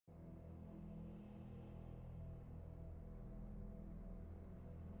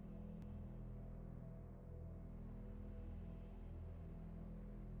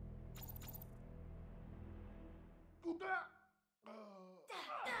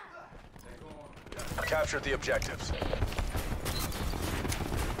Captured the objectives.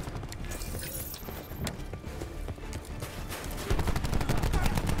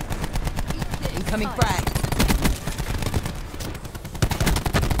 Incoming frag.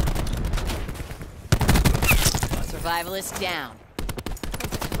 Survivalist down.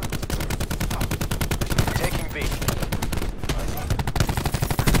 Taking B.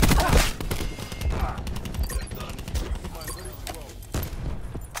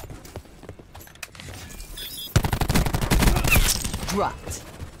 Dropped.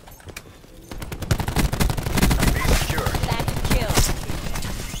 B secure. Back and kill.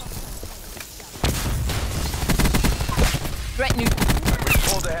 Threat new. We've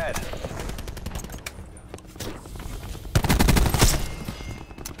pulled ahead.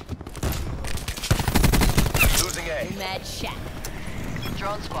 Losing A. Mad shack.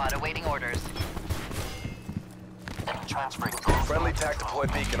 Drone squad awaiting orders. Transferring. Friendly TAC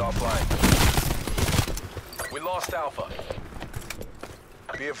deployed beacon offline. We lost Alpha.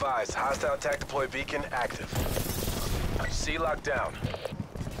 Be advised, hostile TAC deployed beacon active. C locked down.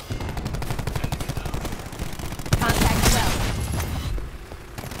 Contact well.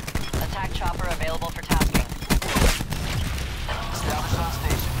 Attack chopper available for tasking. Established on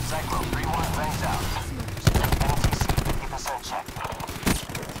station. Cyclone 3-1 bangs out. NTC 50% check.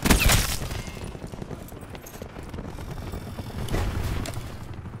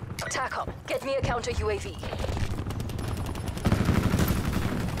 TACOM, get me a counter UAV.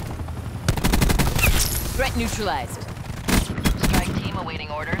 Threat neutralized. Strike team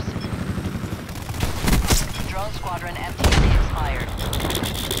awaiting orders. Drone squadron MTC expired.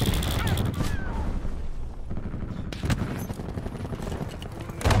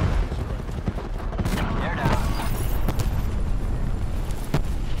 They're down.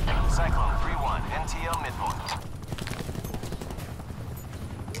 Cyclone 3-1, NTL midpoint.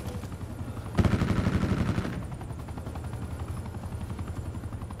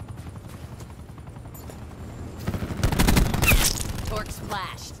 Torque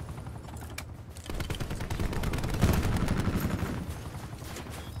splashed.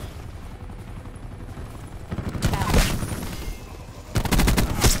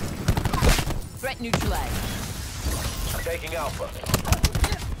 Threat neutralized. Taking Alpha.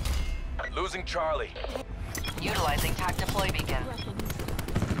 Losing Charlie. Utilizing TAC deploy beacon.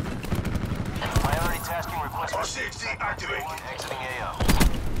 Priority tasking request. RCXD activate. Exiting AO.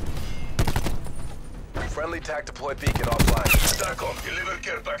 Friendly TAC deployed beacon offline. TACOM, deliver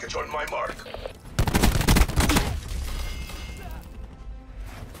care package on my mark.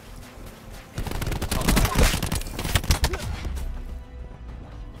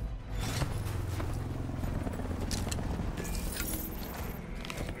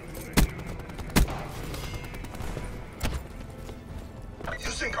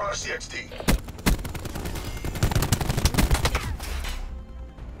 Using RCXD.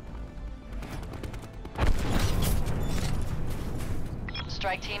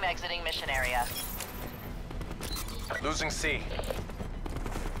 Strike team exiting mission area. Losing C.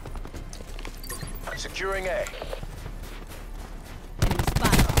 Securing A. Enemy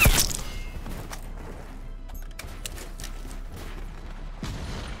spotted.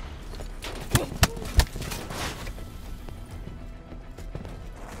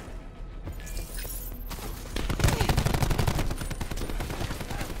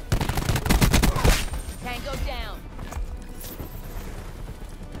 Tango down.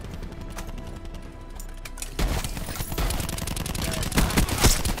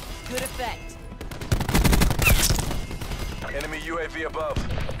 Good effect. Enemy UAV above.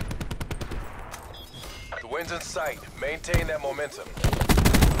 The wind's in sight. Maintain that momentum.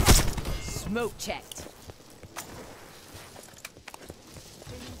 Smoke checked.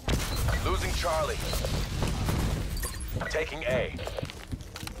 Losing Charlie. Taking A.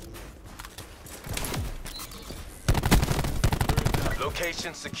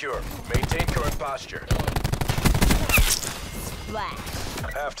 Location secure. Maintain current posture. Black.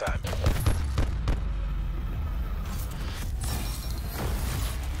 Halftime.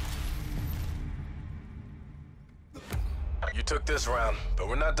 You took this round, but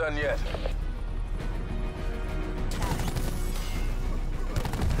we're not done yet.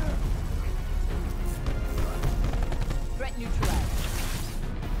 Threat neutralized.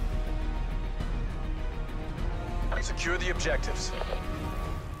 Secure the objectives.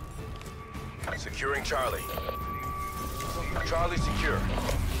 Securing Charlie. Charlie secure.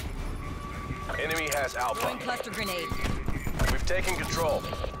 Enemy has Alpha. Throwing cluster grenade. We've taken control.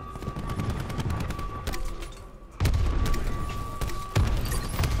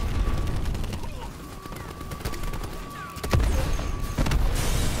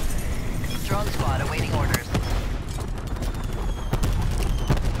 Drone squad awaiting orders.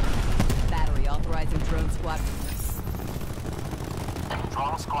 Battery authorizing drone squad.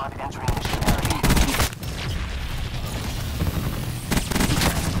 Drone squad entering mission area.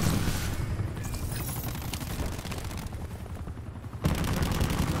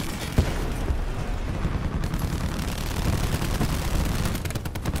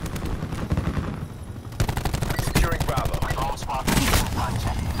 Securing Bravo. Drone squad mission time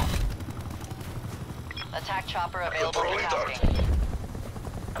checking. Attack chopper available for Controlling tasking.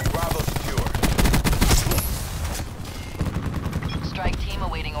 Bravo secure. Strike team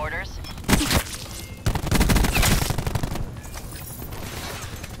awaiting orders.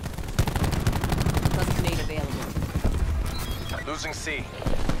 Plus grenade available. Losing C.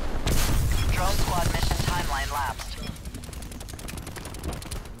 Drone squad mission timeline lapsed.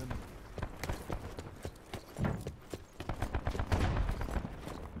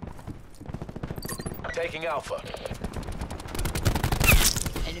 Taking Alpha.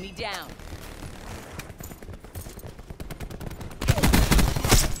 Enemy down.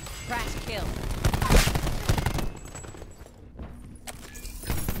 Crash kill.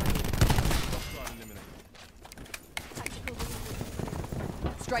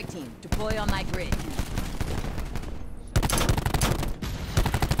 Strike team, deploy on my grid.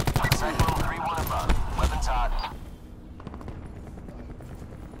 Cyclone 3-1 above. Weapons hot.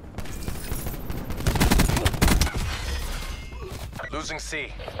 Losing C.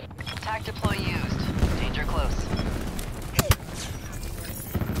 Attack deploy used. Danger close.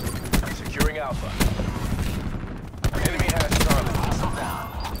 Securing Alpha. Enemy has Charlie. Hostile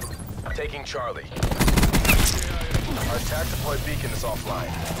down. Taking Charlie. Our attack deploy beacon is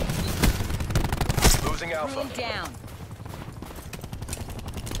offline. Losing Alpha. Ruin down.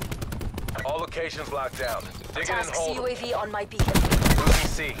 All locations locked down. Digging and Task holding. UAV on my beacon. Losing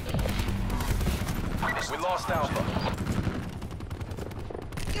C. We lost Alpha.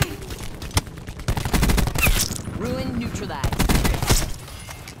 Ruin neutralized.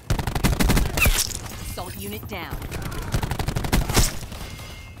 Assault unit down.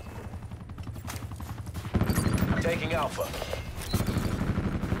 Taking Alpha.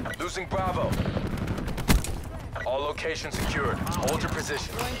 Losing Bravo. All locations secured. Hold your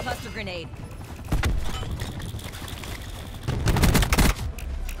position. Throwing cluster grenade.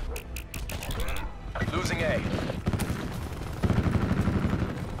 Losing A.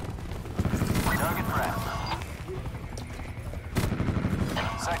 Target prep.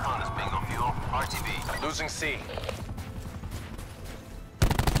 Cyclone is bingo fuel. RTV. Losing C.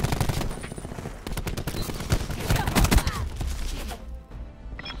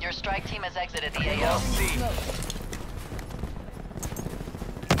 Your strike team has exited the We AO. lost C.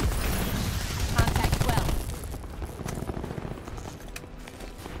 Contact 12.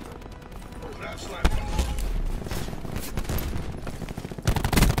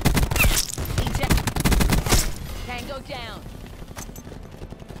 Eject. Tango down.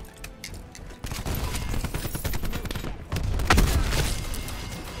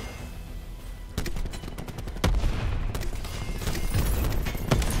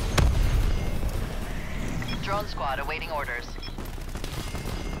 Drone squad awaiting orders.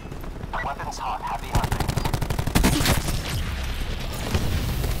 Weapons hot. Heavy hunting.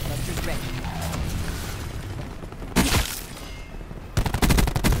 Cluster's ready.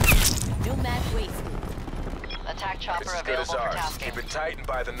 No match wasted. Attack chopper It's as good as available for ours. tasking. Keep it tight and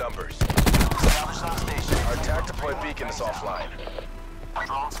by the numbers. Established on station. Our attack deploy beacon is offline.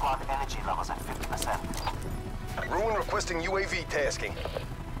 Drone squad energy levels at 50%. Ruin requesting UAV tasking.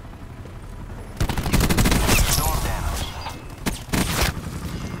 Storm damage.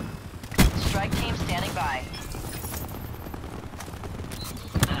 Strike team standing by.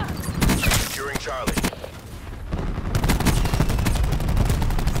 Securing Charlie.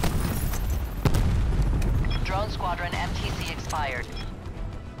 Drone squadron MTC expired.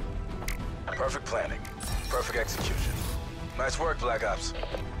 Perfect planning. Perfect execution. Nice work, Black Ops.